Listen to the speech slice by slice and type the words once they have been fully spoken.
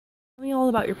Tell me all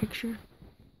about your picture.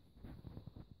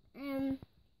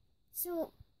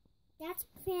 So that's a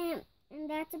plant, and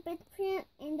that's a big plant,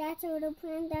 and that's a little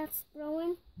plant that's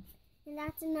growing, and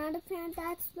that's another plant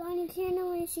that's growing. You can't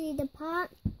really see the pot,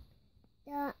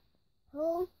 the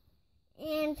hole,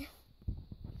 and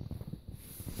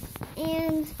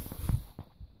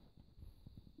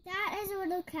that is a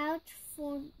little couch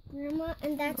for Grandma,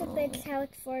 and that's a big couch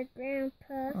for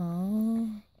Grandpa. Oh.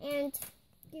 And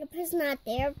Grandpa's not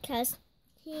there because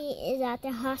he is at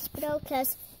the hospital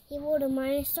because he wrote a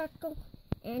minor circle,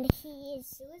 and he is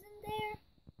Susan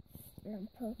there.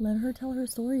 Let her tell her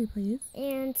story, please.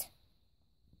 And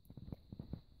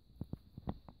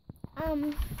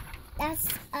that's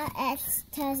X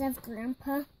because of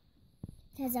Grandpa,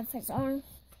 because of his arm,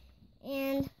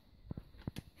 and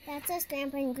that's his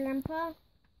Grandpa and Grandpa,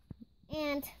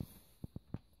 and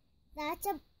that's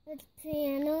a big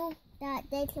piano that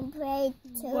they can play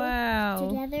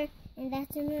together, and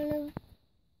that's another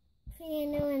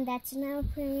piano, and that's another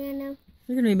piano.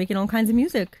 You're gonna be making all kinds of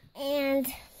music. And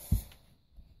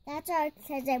that's all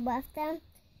because I left them,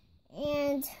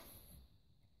 and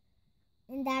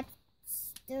that's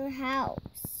their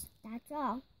house. That's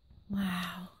all.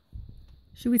 Wow.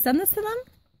 Should we send this to them?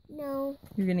 No.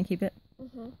 You're gonna keep it?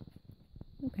 Mhm.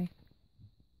 Okay.